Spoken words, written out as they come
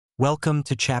Welcome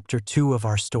to Chapter 2 of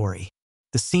our story.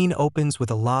 The scene opens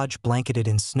with a lodge blanketed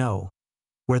in snow,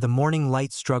 where the morning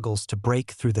light struggles to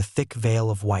break through the thick veil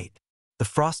of white. The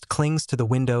frost clings to the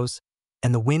windows,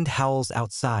 and the wind howls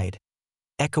outside,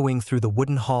 echoing through the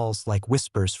wooden halls like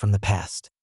whispers from the past.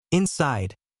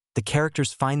 Inside, the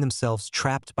characters find themselves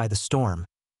trapped by the storm,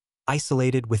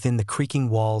 isolated within the creaking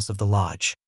walls of the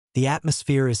lodge. The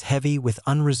atmosphere is heavy with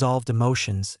unresolved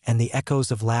emotions and the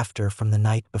echoes of laughter from the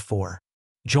night before.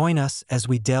 Join us as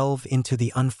we delve into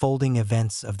the unfolding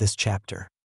events of this chapter.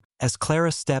 As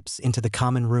Clara steps into the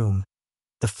common room,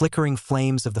 the flickering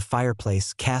flames of the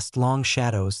fireplace cast long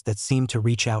shadows that seem to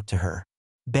reach out to her.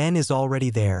 Ben is already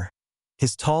there,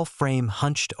 his tall frame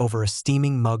hunched over a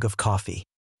steaming mug of coffee.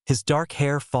 His dark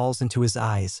hair falls into his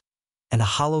eyes, and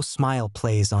a hollow smile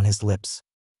plays on his lips.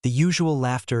 The usual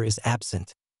laughter is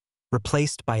absent,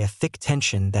 replaced by a thick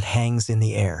tension that hangs in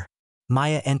the air.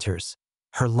 Maya enters,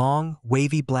 her long,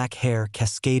 wavy black hair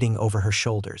cascading over her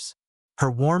shoulders.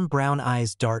 Her warm brown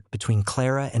eyes dart between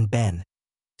Clara and Ben,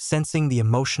 sensing the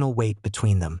emotional weight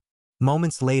between them.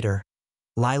 Moments later,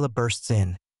 Lila bursts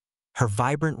in, her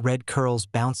vibrant red curls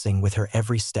bouncing with her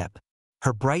every step.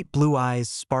 Her bright blue eyes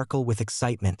sparkle with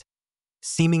excitement,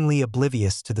 seemingly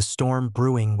oblivious to the storm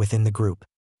brewing within the group.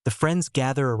 The friends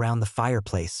gather around the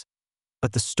fireplace,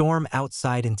 but the storm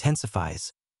outside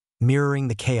intensifies, mirroring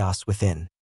the chaos within.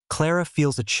 Clara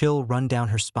feels a chill run down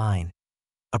her spine,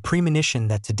 a premonition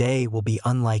that today will be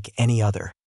unlike any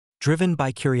other. Driven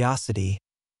by curiosity,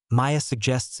 Maya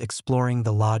suggests exploring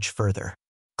the lodge further.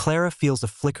 Clara feels a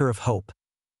flicker of hope,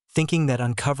 thinking that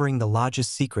uncovering the lodge's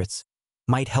secrets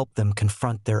might help them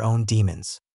confront their own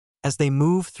demons. As they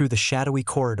move through the shadowy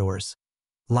corridors,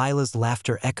 Lila's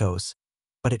laughter echoes,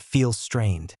 but it feels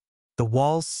strained. The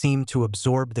walls seem to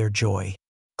absorb their joy.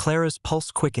 Clara's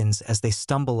pulse quickens as they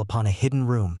stumble upon a hidden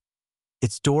room,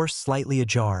 its door slightly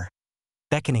ajar,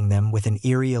 beckoning them with an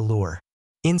eerie allure.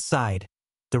 Inside,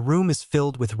 the room is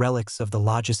filled with relics of the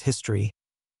lodge's history,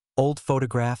 old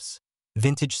photographs,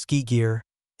 vintage ski gear,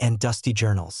 and dusty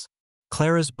journals.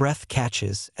 Clara's breath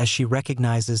catches as she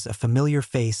recognizes a familiar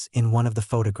face in one of the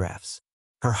photographs.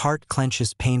 Her heart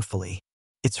clenches painfully.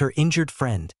 It's her injured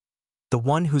friend, the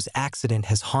one whose accident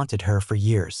has haunted her for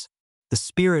years. The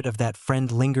spirit of that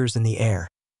friend lingers in the air,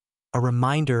 a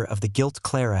reminder of the guilt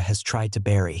Clara has tried to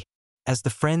bury. As the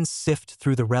friends sift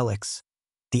through the relics,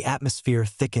 the atmosphere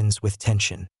thickens with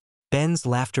tension. Ben's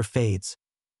laughter fades,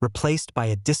 replaced by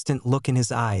a distant look in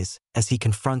his eyes as he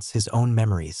confronts his own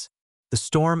memories. The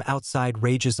storm outside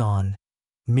rages on,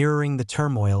 mirroring the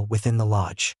turmoil within the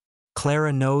lodge.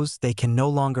 Clara knows they can no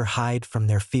longer hide from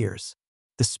their fears.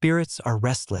 The spirits are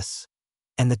restless,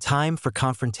 and the time for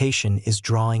confrontation is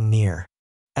drawing near.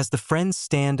 As the friends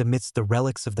stand amidst the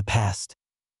relics of the past,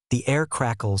 the air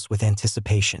crackles with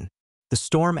anticipation. The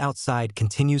storm outside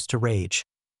continues to rage,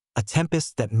 a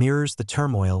tempest that mirrors the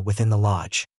turmoil within the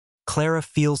lodge. Clara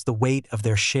feels the weight of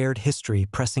their shared history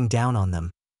pressing down on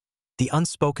them, the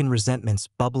unspoken resentments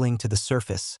bubbling to the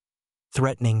surface,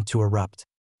 threatening to erupt.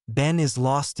 Ben is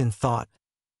lost in thought,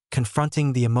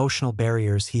 confronting the emotional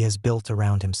barriers he has built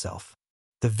around himself.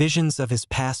 The visions of his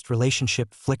past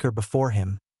relationship flicker before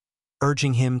him,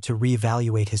 urging him to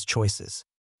reevaluate his choices.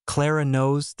 Clara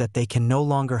knows that they can no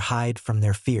longer hide from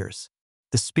their fears.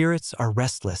 The spirits are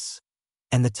restless,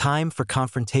 and the time for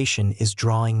confrontation is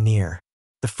drawing near.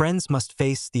 The friends must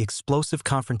face the explosive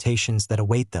confrontations that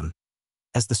await them,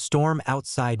 as the storm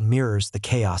outside mirrors the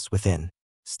chaos within.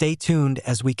 Stay tuned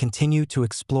as we continue to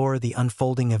explore the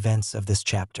unfolding events of this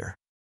chapter.